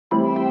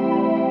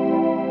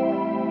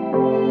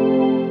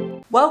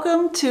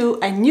Welcome to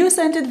a new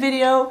scented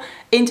video.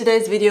 In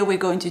today's video we're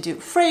going to do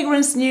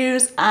fragrance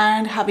news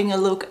and having a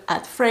look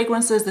at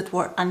fragrances that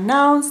were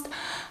announced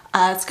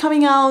as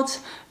coming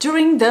out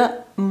during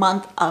the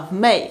month of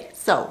May.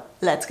 So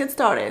let's get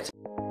started.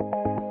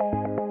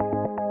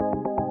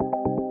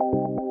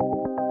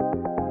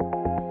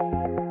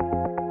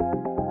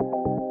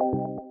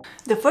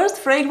 The first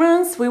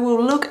fragrance we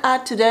will look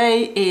at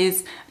today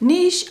is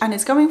Niche and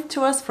it's coming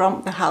to us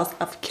from the house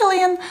of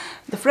Kilian.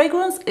 The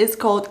fragrance is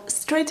called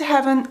Straight to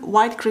Heaven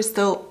White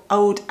Crystal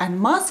Oud and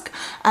Musk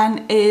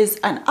and is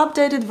an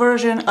updated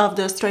version of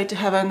the Straight to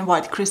Heaven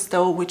White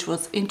Crystal, which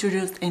was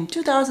introduced in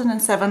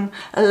 2007.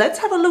 Let's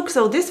have a look.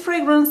 So this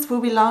fragrance will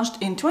be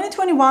launched in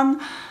 2021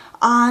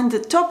 and the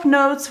top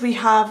notes we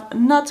have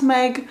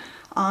nutmeg.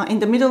 In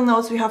the middle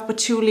notes we have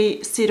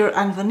patchouli, cedar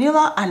and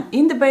vanilla, and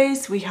in the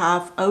base we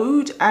have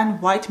oud and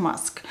white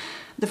musk.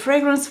 The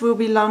fragrance will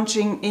be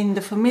launching in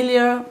the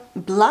familiar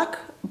black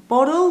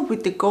bottle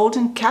with the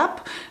golden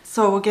cap,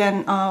 so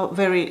again a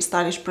very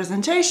stylish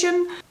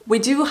presentation. We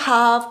do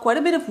have quite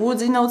a bit of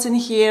woodsy notes in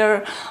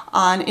here,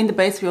 and in the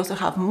base we also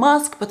have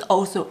musk but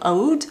also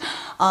oud,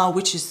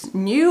 which is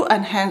new,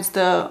 and hence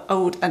the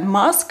oud and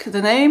musk,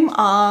 the name,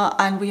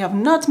 and we have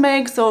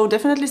nutmeg, so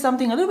definitely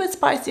something a little bit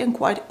spicy and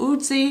quite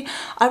woodsy.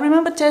 I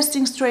remember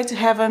testing Straight to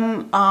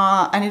Heaven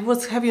and it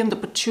was heavy on the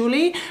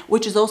patchouli,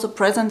 which is also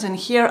present in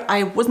here.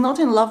 I was not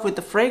in love with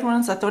the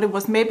fragrance. I thought it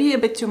was maybe a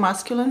bit too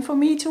masculine for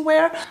me to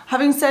wear.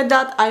 Having said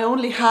that, I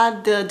only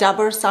had the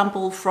dabber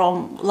sample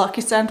from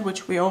Lucky Scent,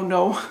 which we all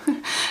know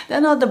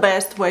they're not the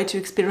best way to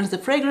experience the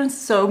fragrance,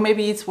 so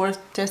maybe it's worth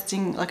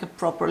testing like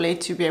properly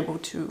to be able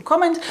to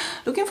comment.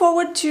 Looking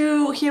forward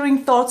to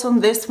hearing thoughts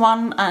on this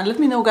one, and let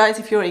me know guys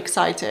if you're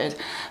excited.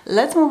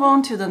 Let's move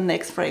on to the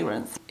next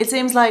fragrance. It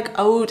seems like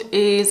oud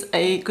is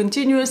a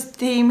continuous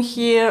theme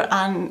here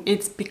and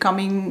it's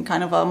becoming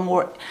kind of a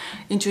more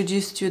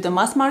introduced to the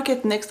mass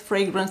market. Next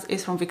fragrance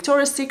is from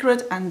Victoria's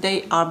Secret and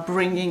they are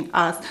bringing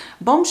us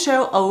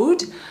Bombshell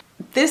Oud.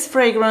 This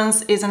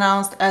fragrance is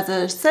announced as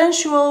a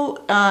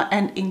sensual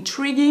and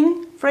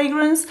intriguing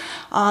fragrance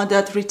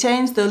that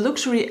retains the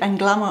luxury and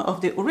glamour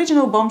of the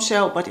original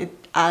Bombshell, but it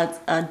adds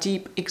a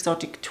deep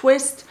exotic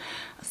twist.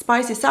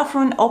 Spicy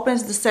saffron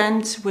opens the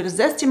scent with a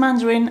zesty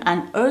mandarin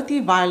and earthy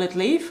violet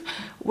leaf,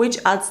 which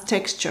adds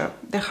texture.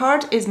 The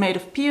heart is made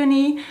of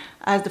peony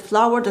as the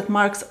flower that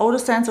marks all the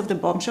scents of the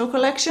Bombshell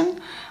collection,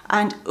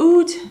 and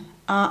oud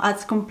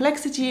adds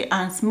complexity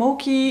and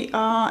smoky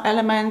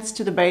elements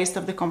to the base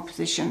of the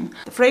composition.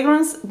 The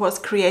fragrance was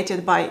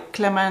created by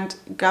Clement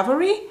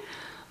Gavary.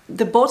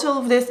 The bottle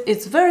of this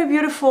is very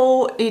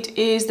beautiful. It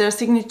is their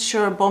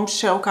signature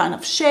Bombshell kind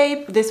of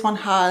shape. This one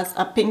has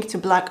a pink to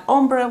black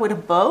ombre with a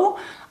bow.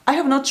 I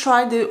have not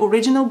tried the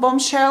original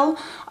Bombshell.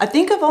 I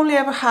think I've only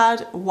ever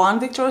had one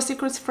Victoria's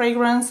Secret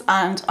fragrance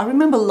and I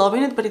remember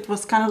loving it, but it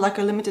was kind of like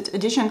a limited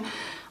edition.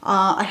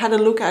 I had a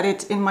look at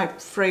it in my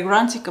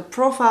Fragrantica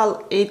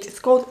profile. It's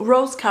called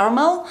Rose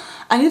Caramel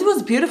and it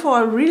was beautiful.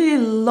 I really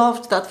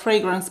loved that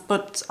fragrance,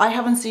 but I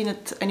haven't seen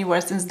it anywhere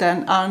since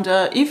then. And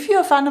if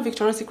you're a fan of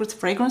Victoria's Secret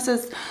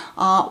fragrances,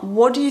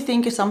 what do you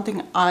think is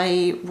something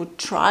I would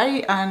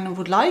try and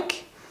would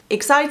like?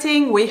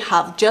 Exciting, we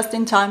have just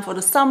in time for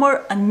the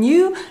summer a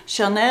new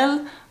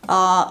Chanel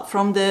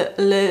from the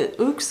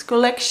Le Luxe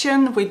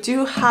collection. We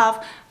do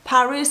have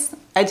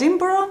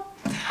Paris-Edinborough.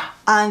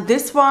 And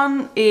this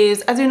one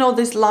is, as you know,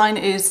 this line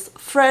is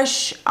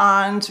fresh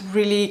and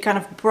really kind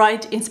of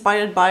bright,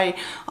 inspired by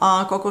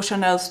Coco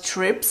Chanel's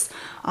trips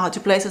to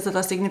places that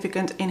are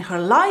significant in her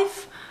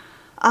life.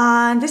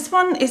 And this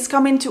one is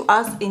coming to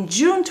us in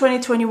June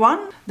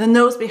 2021. The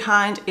nose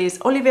behind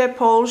is Olivier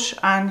Polsch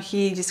and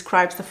he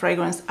describes the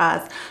fragrance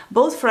as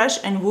both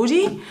fresh and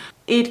woody.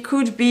 It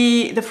could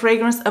be the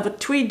fragrance of a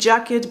tweed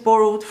jacket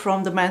borrowed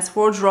from the men's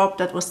wardrobe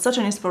that was such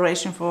an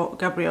inspiration for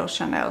Gabrielle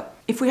Chanel.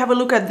 If we have a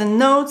look at the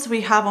notes,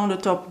 we have on the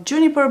top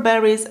juniper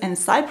berries and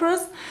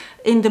cypress.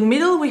 In the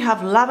middle we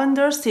have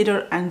lavender,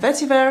 cedar and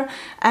vetiver,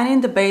 and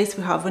in the base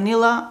we have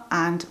vanilla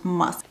and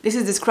musk. This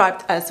is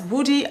described as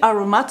woody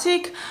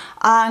aromatic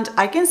and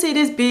I can see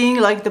this being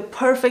like the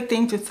perfect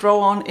thing to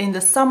throw on in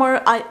the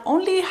summer. I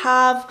only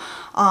have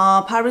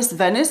Paris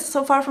Venice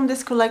so far from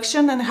this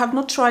collection and I have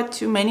not tried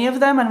too many of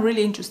them. I'm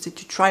really interested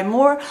to try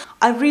more.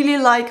 I really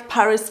like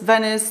Paris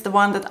Venice, the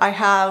one that I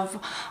have,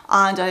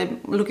 and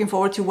I'm looking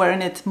forward to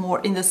wearing it more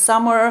in the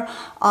summer.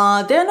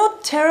 They're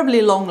not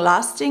terribly long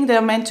lasting.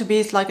 They're meant to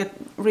be like a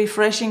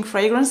refreshing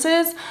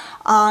fragrances,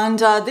 and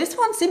this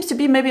one seems to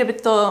be maybe a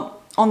bit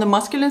on the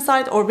masculine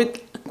side or a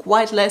bit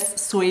quite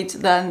less sweet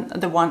than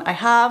the one I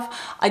have.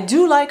 I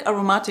do like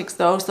aromatics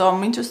though, so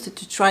I'm interested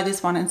to try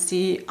this one and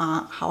see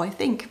how I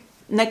think.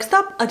 Next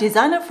up, a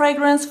designer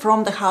fragrance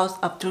from the house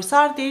of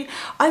Trussardi.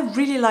 I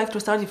really like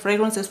Trussardi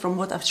fragrances from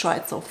what I've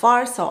tried so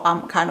far, so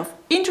I'm kind of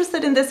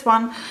interested in this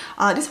one.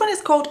 This one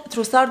is called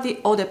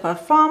Trussardi Eau de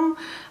Parfum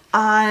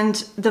and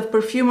the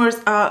perfumers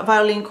are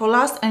Violine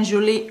Colas and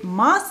Julie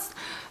Mas.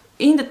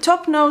 In the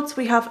top notes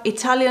we have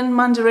Italian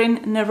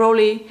Mandarin,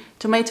 Neroli,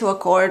 Tomato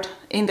Accord.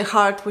 In the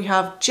heart we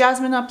have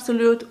Jasmine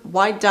Absolute,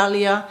 White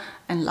Dahlia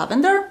and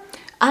Lavender.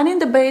 And in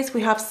the base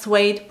we have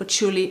suede,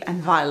 patchouli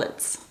and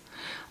violets.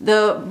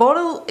 The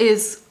bottle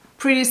is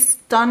pretty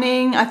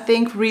stunning, I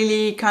think,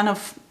 really kind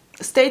of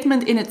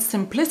statement in its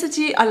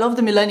simplicity. I love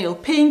the millennial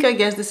pink. I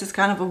guess this is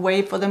kind of a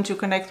way for them to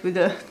connect with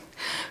the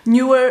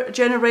newer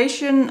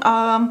generation,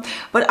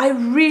 but I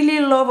really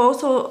love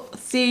also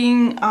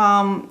seeing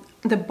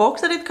the box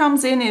that it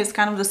comes in is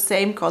kind of the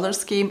same color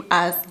scheme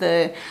as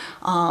the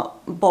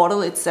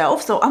bottle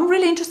itself. So I'm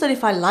really interested.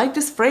 If I like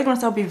this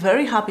fragrance, I'll be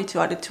very happy to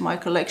add it to my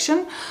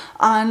collection.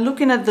 And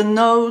looking at the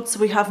notes,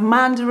 we have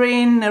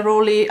mandarin,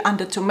 neroli and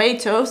the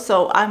tomato,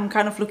 so I'm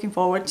kind of looking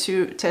forward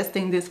to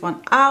testing this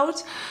one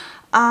out.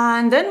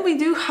 And then we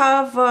do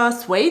have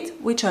suede,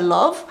 which I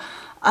love,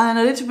 and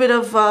a little bit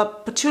of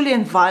patchouli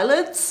and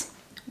violets,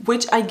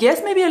 which I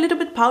guess maybe a little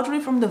bit powdery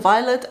from the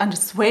violet and the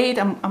suede.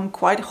 I'm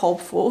quite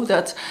hopeful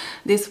that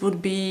this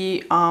would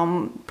be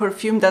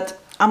perfume that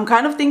I'm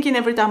kind of thinking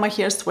every time I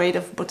hear suede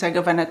of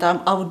Bottega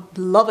Veneta. I would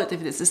love it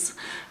if this is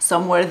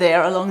somewhere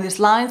there along these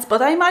lines,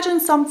 but I imagine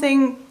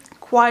something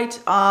quite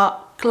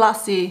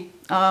classy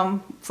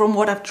from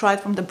what I've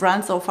tried from the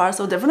brand so far.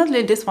 So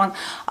definitely this one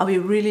I'll be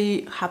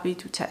really happy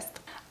to test.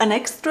 An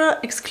extra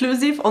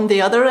exclusive on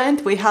the other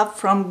end we have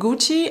from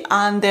Gucci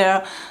and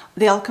their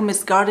The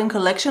Alchemist Garden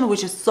collection,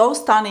 which is so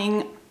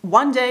stunning.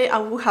 One day I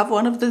will have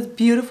one of these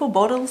beautiful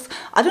bottles.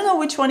 I don't know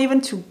which one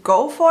even to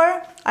go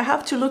for. I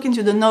have to look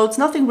into the notes.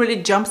 Nothing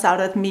really jumps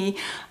out at me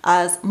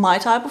as my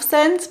type of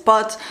scent,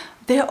 but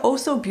they're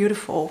also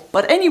beautiful.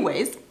 But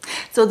anyways,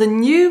 so the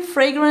new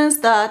fragrance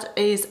that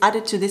is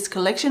added to this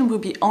collection will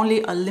be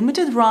only a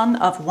limited run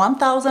of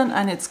 1,000,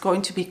 and it's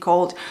going to be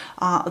called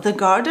The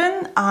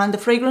Garden, and the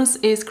fragrance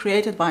is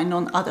created by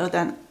none other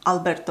than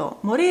Alberto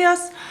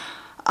Morillas.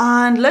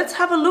 And let's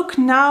have a look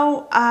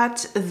now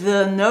at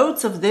the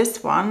notes of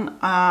this one.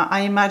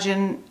 I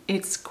imagine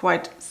it's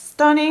quite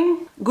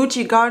stunning.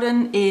 Gucci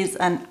Garden is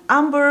an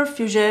amber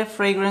fougere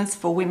fragrance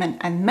for women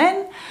and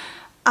men.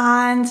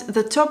 And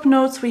the top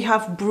notes we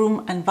have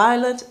broom and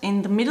violet.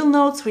 In the middle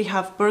notes we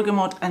have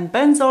bergamot and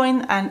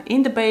benzoin, and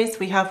in the base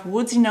we have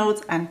woodsy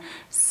notes and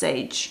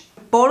sage.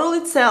 The bottle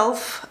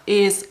itself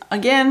is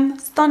again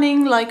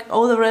stunning like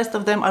all the rest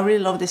of them. I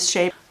really love this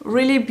shape.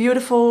 Really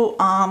beautiful.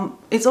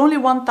 It's only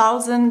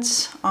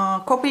 1,000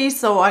 copies,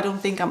 so I don't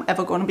think I'm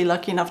ever going to be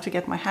lucky enough to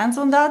get my hands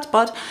on that.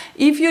 But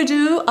if you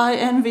do, I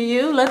envy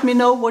you. Let me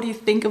know what you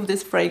think of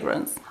this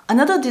fragrance.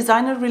 Another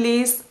designer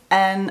release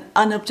and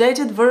an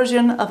updated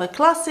version of a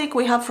classic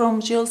we have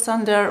from Jil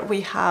Sander.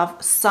 We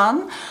have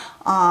Sun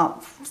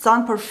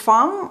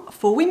Parfum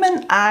for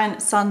women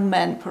and Sun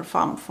Men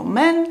Parfum for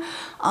men.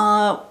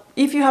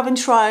 If you haven't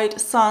tried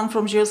Sun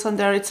from Jil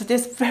Sander, it's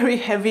this very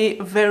heavy,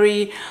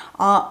 very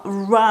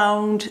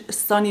round,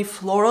 sunny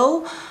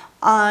floral,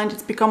 and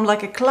it's become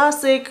like a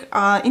classic.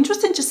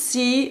 Interesting to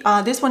see.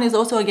 This one is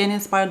also again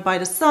inspired by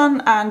the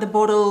sun, and the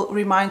bottle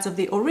reminds of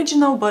the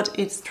original, but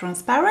it's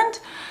transparent.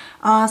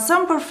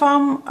 Sun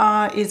Parfum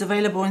is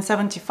available in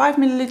 75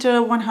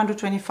 ml,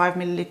 125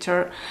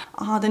 ml.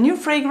 The new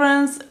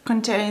fragrance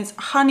contains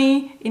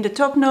honey in the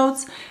top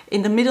notes.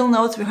 In the middle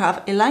notes we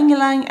have ylang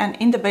ylang, and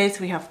in the base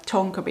we have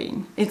tonka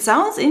bean. It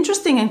sounds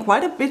interesting and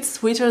quite a bit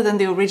sweeter than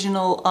the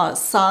original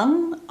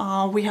Sun.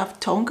 We have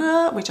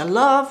tonka, which I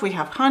love. We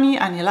have honey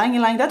and ylang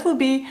ylang. That will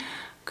be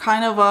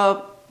kind of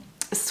a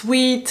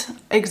sweet,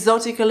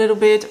 exotic a little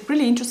bit.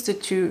 Really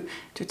interested to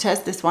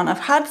test this one. I've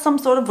had some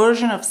sort of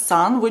version of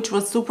Sun which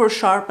was super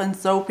sharp and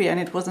soapy,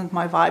 and it wasn't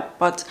my vibe,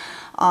 but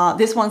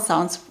this one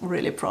sounds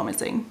really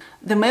promising.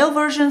 The male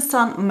version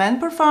Sun Men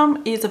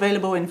Parfum is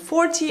available in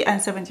 40 and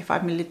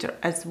 75 ml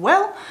as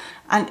well,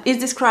 and is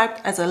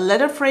described as a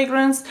leather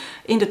fragrance.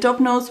 In the top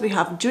notes we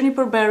have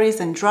juniper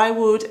berries and dry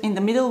wood. In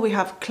the middle we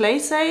have clay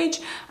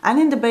sage, and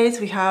in the base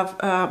we have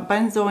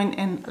benzoin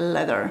and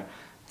leather.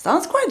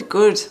 Sounds quite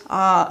good,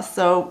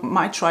 so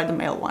might try the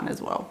male one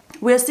as well.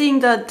 We are seeing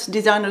that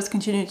designers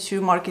continue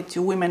to market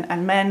to women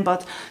and men,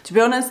 but to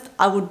be honest,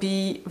 I would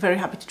be very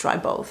happy to try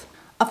both.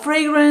 A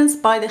fragrance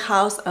by the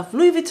house of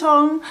Louis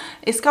Vuitton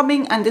is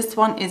coming, and this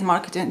one is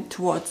marketed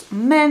towards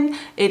men.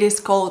 It is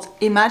called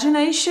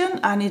Imagination,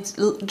 and it's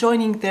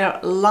joining their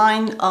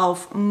line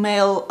of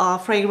male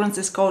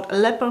fragrances called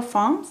Les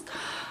Parfums.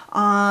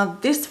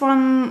 This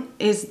one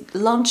is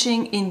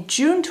launching in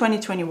June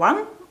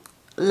 2021.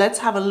 Let's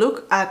have a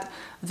look at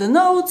the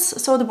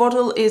notes. So the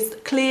bottle is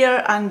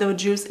clear and the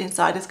juice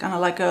inside is kind of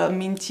like a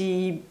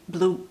minty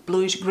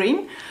bluish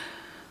green.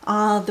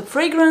 The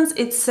fragrance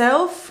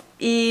itself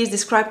is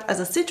described as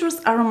a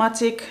citrus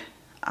aromatic,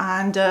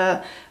 and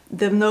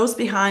the nose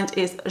behind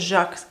is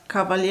Jacques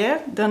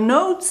Cavalier. The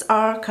notes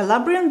are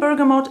Calabrian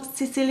bergamot,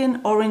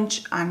 Sicilian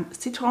orange and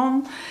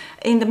citron.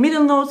 In the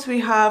middle notes we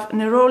have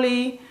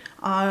neroli,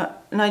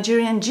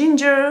 Nigerian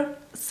ginger,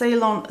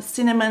 Ceylon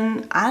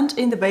cinnamon, and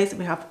in the base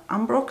we have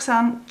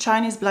ambroxan,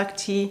 Chinese black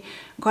tea,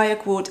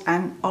 guaiac wood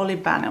and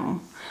olibanum.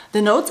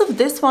 The notes of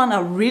this one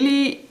are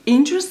really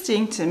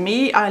interesting to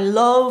me. I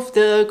love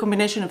the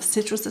combination of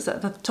citruses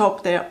at the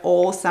top. They're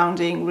all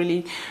sounding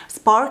really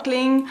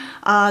sparkling.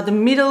 The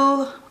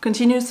middle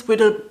continues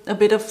with a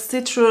bit of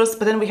citrus,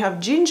 but then we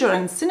have ginger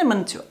and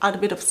cinnamon to add a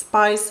bit of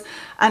spice.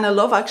 And I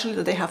love actually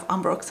that they have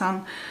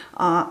ambroxan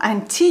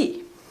and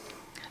tea.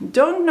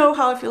 Don't know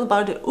how I feel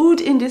about the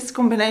oud in this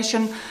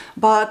combination,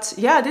 but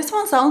yeah, this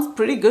one sounds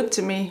pretty good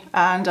to me.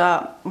 And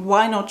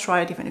why not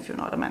try it even if you're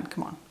not a man?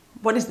 Come on.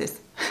 What is this?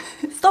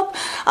 Stop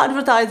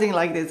advertising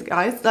like this,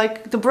 guys.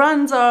 Like, the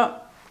brands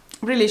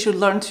really should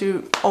learn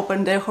to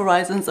open their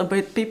horizons a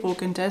bit. People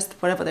can test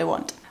whatever they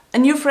want. A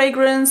new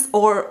fragrance,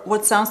 or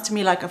what sounds to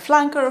me like a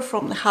flanker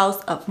from the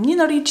house of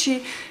Nina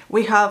Ricci,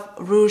 we have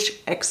Rouge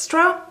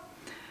Extra.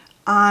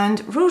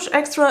 And Rouge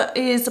Extra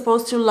is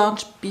supposed to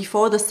launch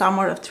before the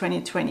summer of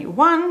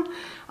 2021.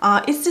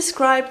 It's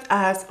described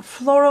as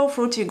floral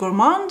fruity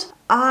gourmand,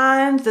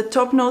 and the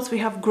top notes we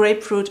have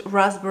grapefruit,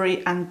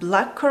 raspberry and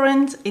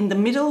blackcurrant. In the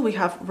middle we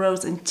have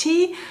rose and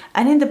tea,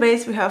 and in the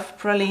base we have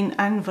praline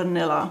and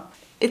vanilla.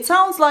 It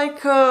sounds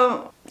like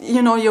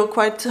you know, your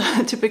quite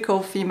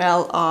typical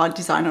female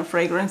designer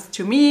fragrance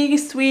to me.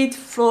 Sweet,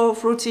 floral,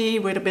 fruity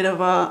with a bit of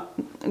a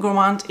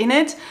gourmand in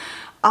it.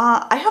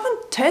 I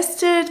haven't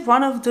tested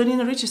one of the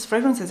Nina Ricci's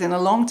fragrances in a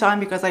long time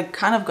because I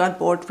kind of got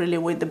bored really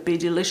with the Be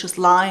Delicious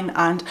line,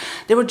 and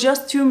there were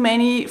just too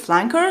many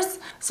flankers,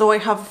 so I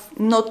have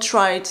not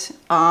tried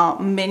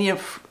many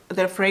of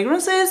their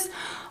fragrances.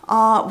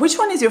 Which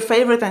one is your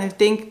favorite, and you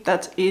think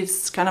that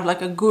is kind of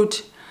like a good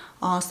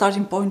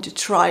starting point to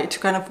try to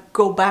kind of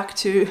go back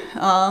to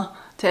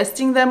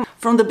testing them?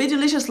 From the Be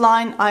Delicious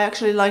line, I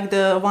actually like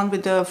the one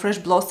with the fresh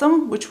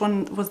blossom. Which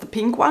one was the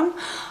pink one?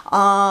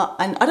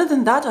 And other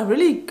than that, I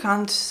really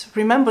can't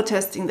remember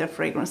testing their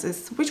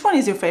fragrances. Which one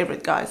is your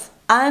favorite, guys?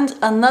 And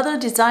another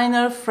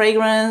designer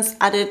fragrance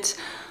added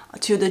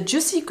to the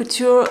Juicy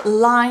Couture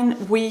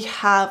line, we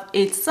have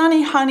It's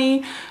Sunny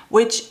Honey,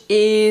 which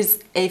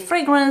is a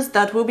fragrance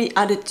that will be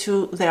added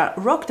to their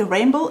Rock the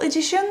Rainbow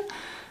edition.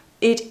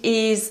 It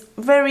is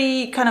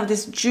very kind of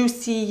this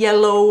juicy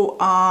yellow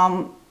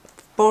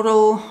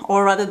bottle,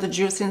 or rather the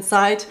juice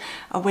inside,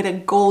 with a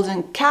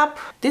golden cap.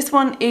 This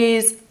one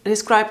is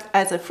described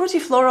as a fruity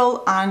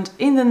floral, and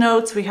in the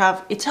notes we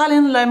have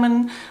Italian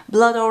lemon,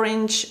 blood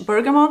orange,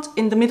 bergamot.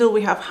 In the middle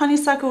we have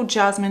honeysuckle,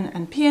 jasmine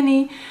and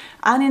peony,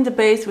 and in the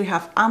base we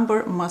have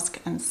amber,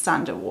 musk and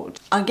sandalwood.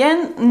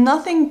 Again,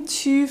 nothing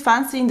too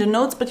fancy in the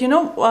notes, but you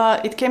know,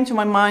 it came to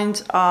my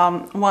mind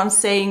one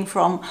saying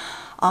from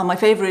my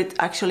favorite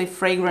actually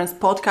fragrance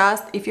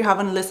podcast. If you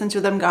haven't listened to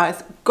them,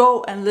 guys,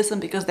 go and listen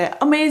because they're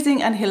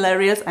amazing and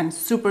hilarious and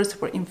super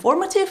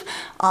informative.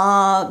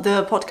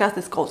 The podcast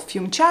is called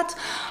Fume Chat,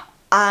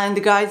 and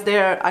the guys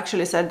there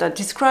actually said that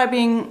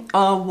describing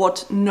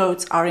what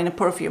notes are in a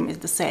perfume is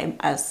the same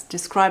as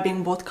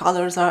describing what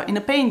colors are in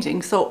a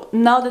painting. So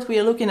now that we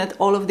are looking at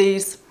all of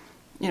these,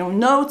 you know,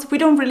 notes, we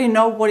don't really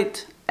know what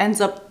it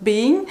ends up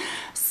being.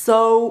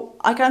 So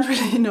I can't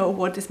really know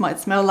what this might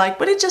smell like,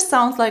 but it just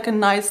sounds like a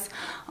nice,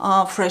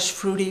 fresh,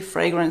 fruity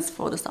fragrance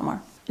for the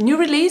summer. New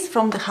release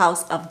from the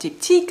house of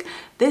Diptyque.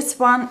 This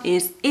one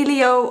is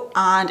Ilio,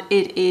 and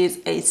it is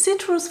a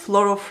citrus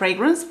floral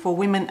fragrance for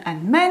women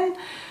and men,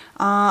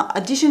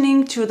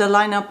 additioning to the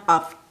lineup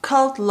of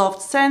cult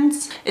loved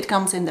scents. It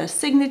comes in their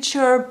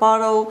signature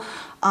bottle.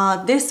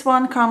 This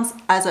one comes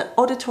as an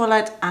eau de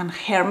toilette and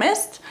hair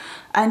mist,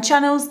 and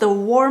channels the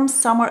warm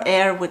summer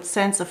air with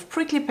scents of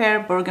prickly pear,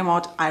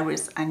 bergamot,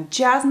 iris and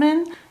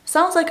jasmine.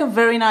 Sounds like a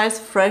very nice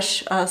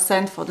fresh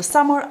scent for the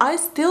summer. I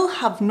still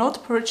have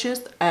not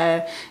purchased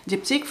a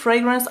Diptyque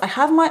fragrance. I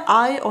have my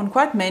eye on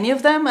quite many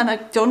of them, and I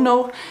don't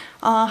know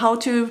how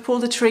to pull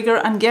the trigger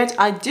and get.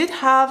 I did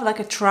have like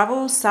a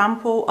travel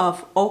sample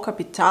of Eau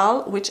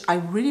Capitale, which I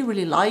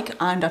really like,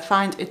 and I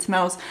find it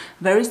smells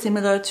very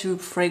similar to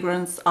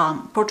fragrance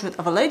Portrait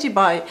of a Lady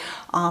by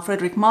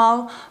Frederic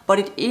Malle, but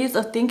it is,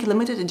 I think,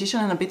 limited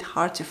edition and a bit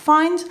hard to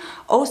find.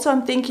 Also,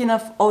 I'm thinking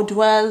of Eau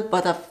Duel,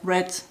 but I've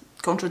read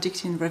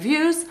contradicting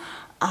reviews,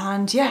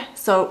 and yeah,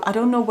 so I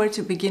don't know where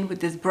to begin with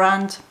this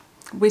brand.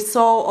 We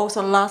saw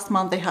also last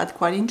month they had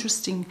quite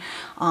interesting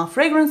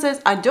fragrances.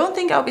 I don't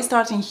think I'll be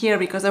starting here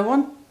because I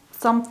want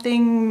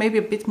something maybe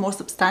a bit more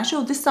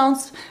substantial. This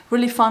sounds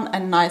really fun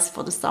and nice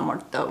for the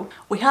summer though.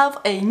 We have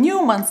a new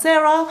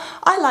Mancera.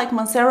 I like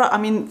Mancera. I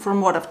mean, from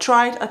what I've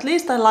tried, at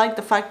least I like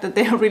the fact that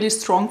they are really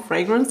strong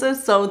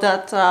fragrances, so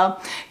that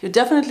you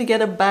definitely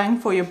get a bang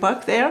for your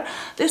buck there.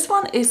 This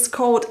one is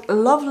called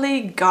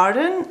Lovely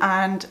Garden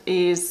and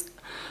is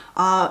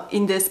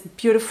in this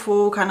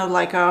beautiful kind of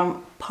like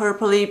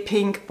purpley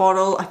pink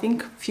bottle. I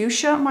think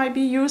fuchsia might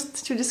be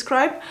used to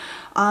describe.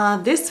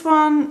 This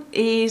one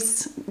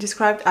is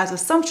described as a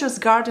sumptuous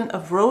garden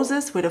of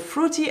roses with a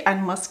fruity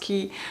and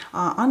musky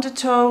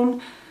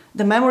undertone.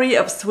 The memory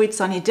of a sweet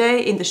sunny day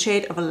in the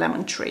shade of a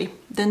lemon tree.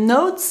 The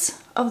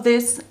notes of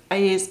this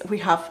is we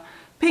have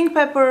pink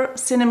pepper,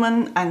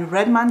 cinnamon and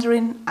red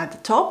mandarin at the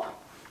top.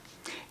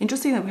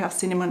 Interesting that we have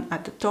cinnamon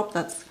at the top,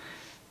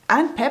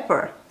 and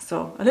pepper,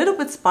 so a little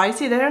bit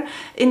spicy there.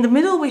 In the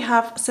middle we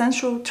have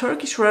sensual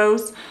Turkish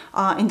rose,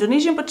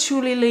 Indonesian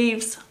patchouli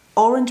leaves,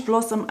 orange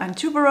blossom and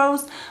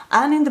tuberose,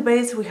 and in the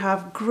base we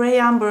have grey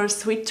amber,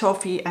 sweet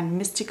toffee and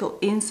mystical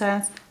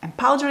incense and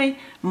powdery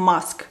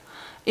musk.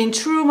 In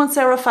true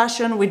Mancera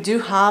fashion, we do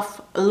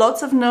have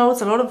lots of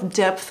notes, a lot of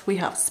depth. We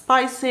have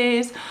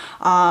spices,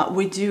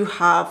 we do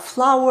have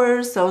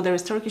flowers, so there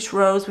is Turkish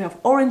rose, we have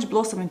orange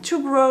blossom and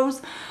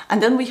tuberose,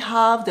 and then we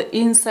have the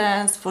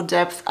incense for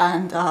depth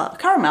and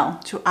caramel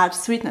to add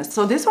sweetness.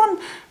 So this one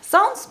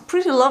sounds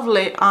pretty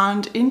lovely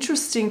and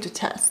interesting to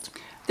test.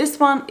 This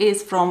one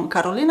is from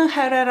Carolina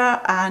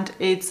Herrera, and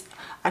it's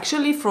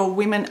actually for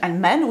women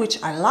and men,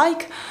 which I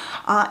like.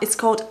 It's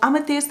called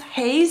Amethyst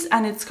Haze,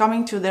 and it's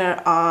coming to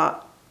their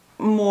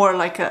more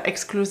like an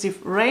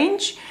exclusive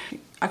range,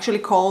 actually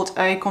called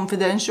a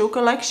confidential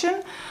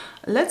collection.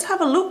 Let's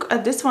have a look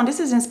at this one. This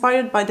is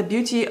inspired by the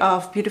beauty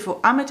of beautiful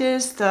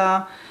amethyst.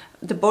 The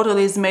bottle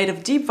is made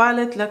of deep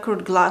violet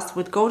lacquered glass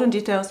with golden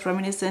details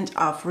reminiscent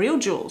of real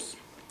jewels.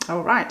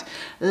 All right,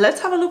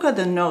 let's have a look at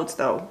the notes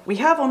though. We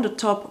have on the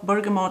top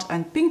bergamot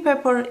and pink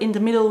pepper. In the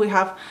middle we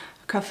have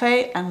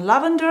cafe and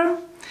lavender,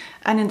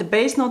 and in the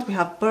base note we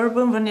have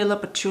bourbon, vanilla,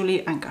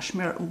 patchouli and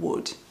cashmere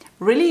wood.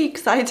 Really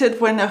excited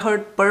when I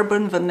heard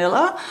bourbon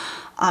vanilla.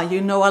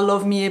 You know I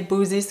love me a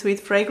boozy sweet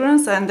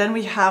fragrance. And then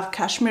we have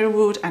cashmere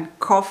wood and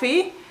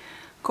coffee.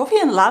 Coffee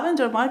and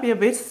lavender might be a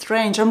bit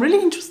strange. I'm really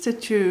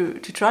interested to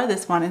try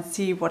this one and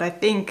see what I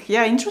think.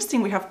 Yeah,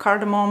 interesting. We have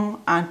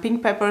cardamom and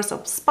pink pepper,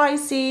 so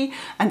spicy,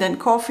 and then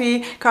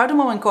coffee.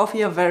 Cardamom and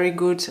coffee are very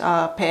good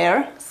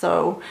pair.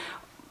 So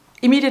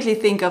immediately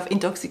think of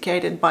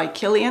Intoxicated by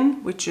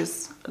Kilian, which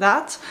is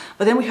that.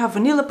 But then we have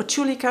vanilla,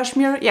 patchouli,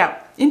 cashmere. Yeah,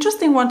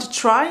 interesting one to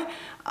try.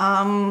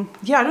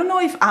 Yeah, I don't know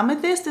if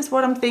amethyst is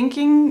what I'm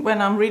thinking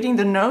when I'm reading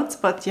the notes,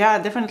 but yeah,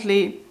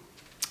 definitely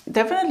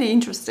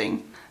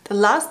interesting. The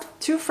last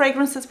two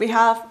fragrances we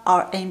have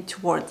are aimed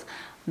towards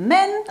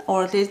men,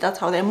 or at least that's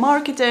how they're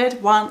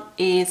marketed. One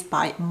is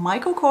by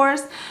Michael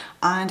Kors,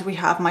 and we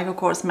have Michael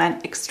Kors Men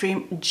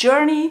Extreme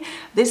Journey.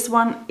 This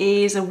one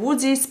is a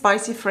woodsy,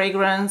 spicy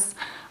fragrance.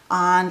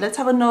 And let's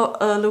have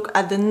a look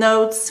at the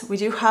notes. We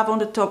do have on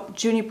the top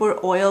juniper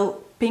oil,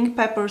 pink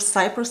pepper,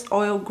 cypress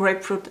oil,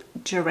 grapefruit,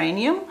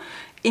 geranium.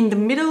 In the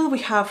middle we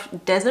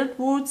have desert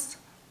woods,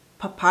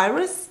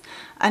 papyrus,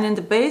 and in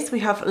the base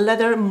we have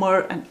leather,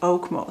 myrrh and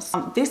oak moss.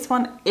 This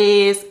one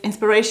is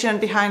inspiration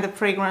behind the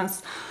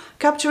fragrance,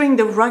 capturing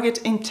the rugged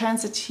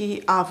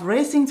intensity of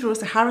racing through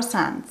Sahara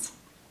sands.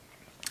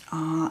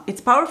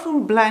 It's a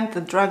powerful blend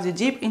that drives you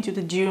deep into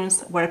the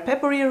dunes where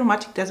peppery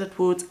aromatic desert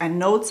woods and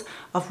notes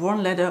of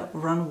worn leather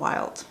run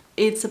wild.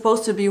 It's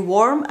supposed to be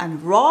warm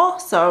and raw,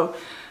 so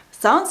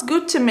sounds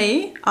good to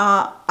me.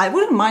 I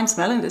wouldn't mind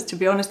smelling this, to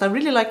be honest. I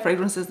really like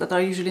fragrances that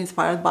are usually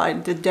inspired by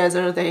the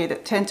desert. They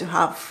tend to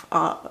have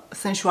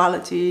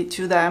sensuality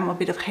to them, a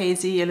bit of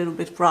hazy, a little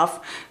bit rough.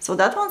 So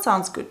that one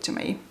sounds good to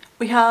me.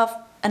 We have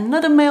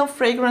another male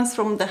fragrance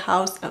from the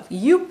house of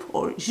Joop,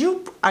 or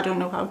Joop, I don't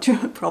know how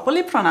to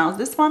properly pronounce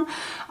this one.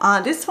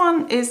 This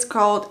one is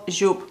called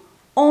Joop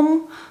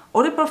Homme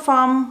Eau de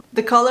Parfum.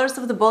 The colors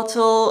of the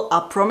bottle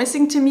are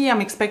promising to me.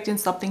 I'm expecting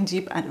something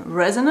deep and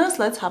resinous.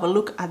 Let's have a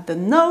look at the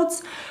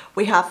notes.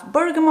 We have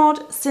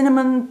bergamot,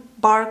 cinnamon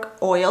bark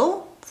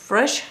oil,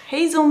 fresh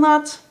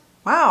hazelnut.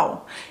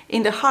 Wow!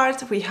 In the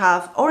heart we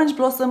have orange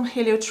blossom,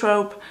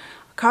 heliotrope,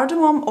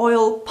 cardamom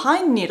oil,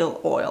 pine needle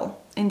oil.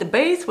 In the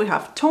base we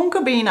have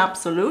tonka bean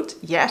absolute,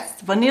 yes,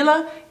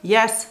 vanilla,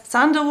 yes,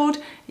 sandalwood,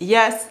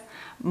 yes,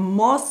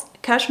 moss,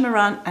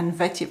 cashmeran and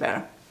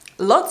vetiver.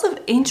 Lots of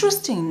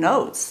interesting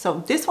notes,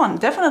 so this one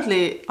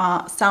definitely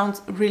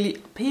sounds really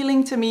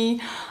appealing to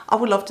me. I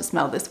would love to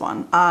smell this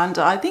one, and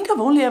I think I've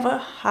only ever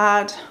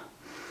had...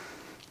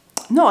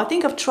 No, I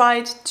think I've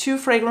tried two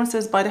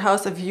fragrances by the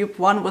house of Joop.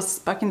 One was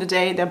back in the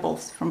day, they're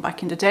both from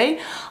back in the day.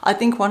 I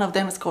think one of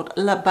them is called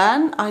La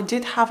Ban. I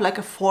did have like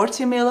a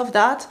 40 ml of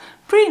that,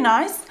 pretty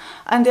nice.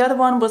 And the other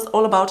one was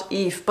all about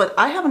Eve, but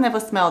I have never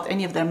smelled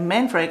any of their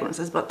men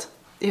fragrances, but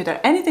if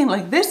they're anything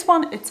like this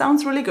one, it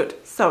sounds really good.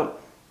 So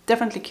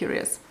definitely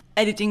curious.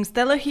 Editing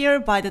Stella here.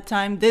 By the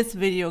time this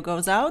video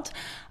goes out,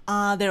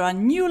 there are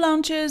new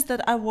launches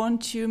that I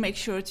want to make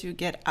sure to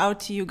get out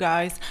to you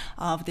guys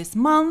of this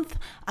month.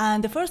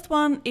 And the first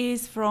one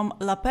is from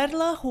La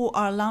Perla, who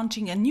are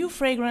launching a new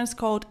fragrance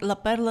called La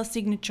Perla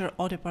Signature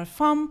Eau de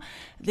Parfum.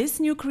 This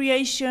new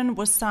creation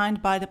was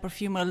signed by the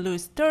perfumer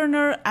Louis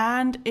Turner,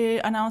 and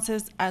it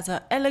announces as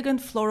an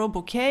elegant floral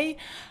bouquet,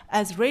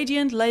 as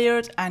radiant,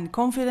 layered and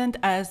confident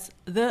as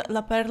the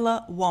La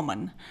Perla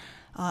woman.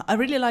 I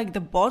really like the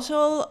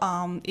bottle.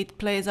 It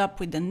plays up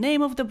with the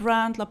name of the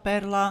brand, La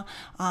Perla.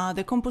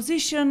 The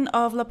composition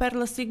of La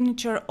Perla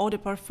Signature Eau de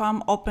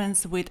Parfum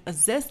opens with a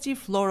zesty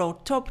floral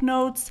top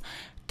notes,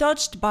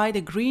 touched by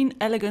the green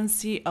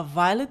elegancy of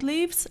violet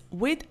leaves,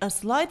 with a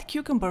slight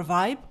cucumber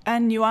vibe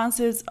and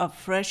nuances of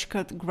fresh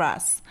cut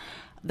grass.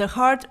 The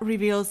heart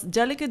reveals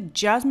delicate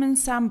jasmine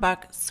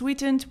sambac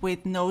sweetened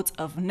with notes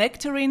of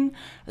nectarine,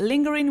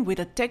 lingering with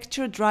a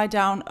texture dry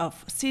down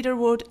of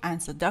cedarwood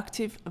and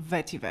seductive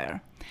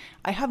vetiver.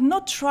 I have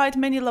not tried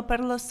many La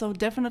Perla, so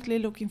definitely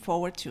looking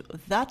forward to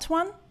that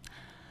one.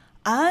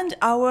 And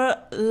our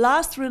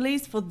last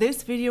release for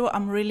this video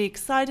I'm really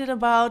excited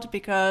about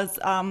because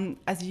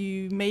as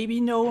you maybe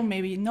know,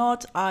 maybe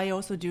not, I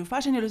also do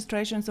fashion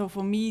illustration. So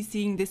for me,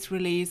 seeing this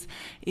release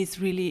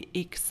is really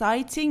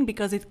exciting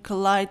because it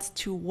collides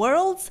two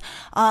worlds.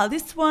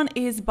 This one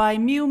is by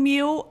Miu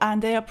Miu,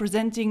 and they are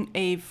presenting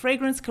a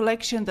fragrance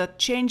collection that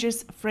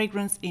changes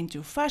fragrance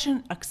into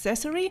fashion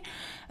accessory.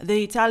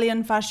 The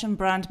Italian fashion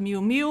brand Miu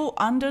Miu,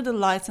 under the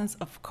license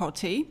of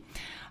Coty,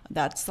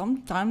 that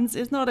sometimes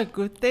is not a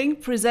good thing,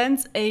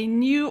 presents a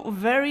new,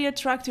 very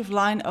attractive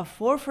line of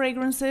 4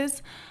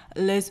 fragrances,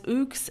 Les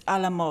Hux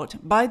à la mode.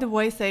 By the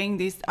way, saying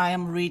this, I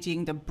am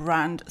reading the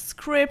brand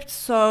script,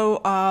 so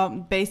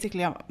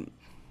basically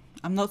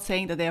I'm not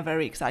saying that they are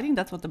very exciting,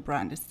 that's what the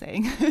brand is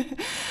saying.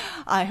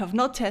 I have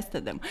not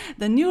tested them.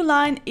 The new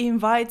line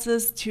invites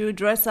us to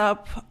dress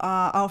up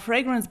our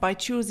fragrance by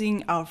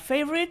choosing our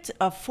favorite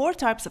of 4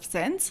 types of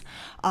scents,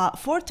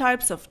 4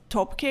 types of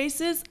top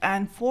cases,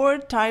 and 4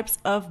 types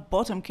of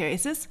bottom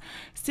cases,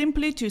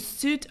 simply to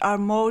suit our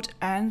mode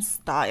and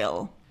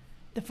style.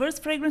 The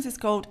first fragrance is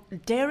called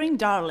Daring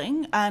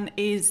Darling and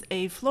is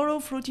a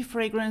floral fruity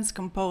fragrance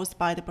composed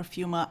by the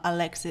perfumer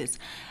Alexis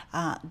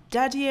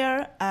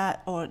Dadier.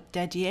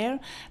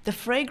 The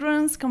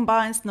fragrance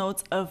combines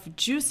notes of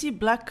juicy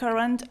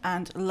blackcurrant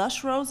and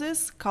lush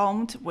roses,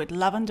 calmed with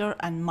lavender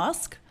and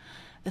musk.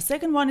 The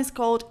second one is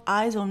called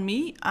Eyes on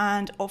Me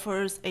and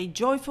offers a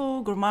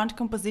joyful gourmand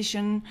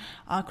composition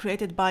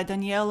created by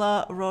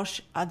Daniela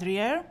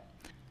Roche-Adrier.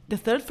 The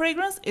third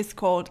fragrance is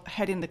called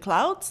Head in the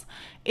Clouds.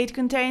 It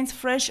contains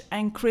fresh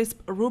and crisp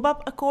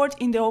rhubarb accord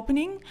in the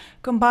opening,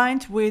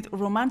 combined with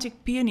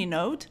romantic peony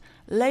note,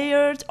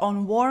 layered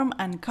on warm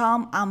and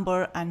calm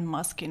amber and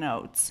musky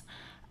notes.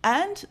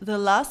 And the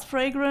last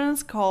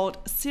fragrance called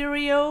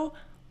Serio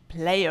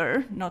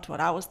Player, not what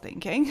I was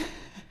thinking.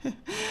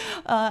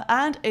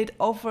 And it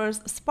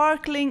offers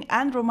sparkling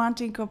and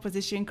romantic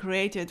composition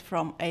created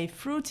from a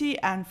fruity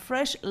and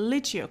fresh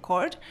lychee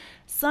accord,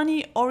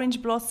 sunny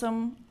orange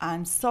blossom,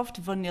 and soft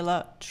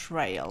vanilla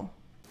trail.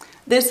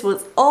 This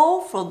was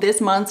all for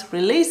this month's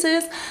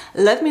releases.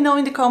 Let me know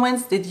in the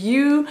comments, did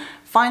you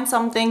find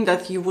something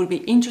that you would be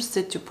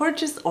interested to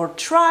purchase or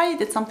try?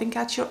 Did something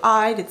catch your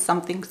eye? Did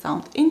something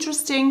sound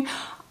interesting?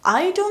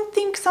 I don't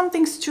think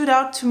something stood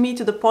out to me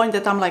to the point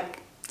that I'm like,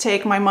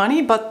 take my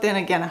money, but then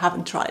again, I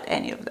haven't tried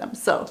any of them.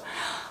 So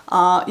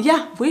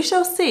yeah, we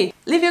shall see.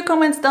 Leave your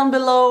comments down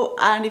below,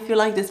 and if you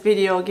like this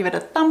video, give it a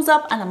thumbs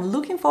up, and I'm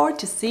looking forward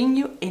to seeing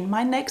you in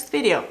my next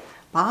video.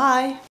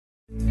 Bye!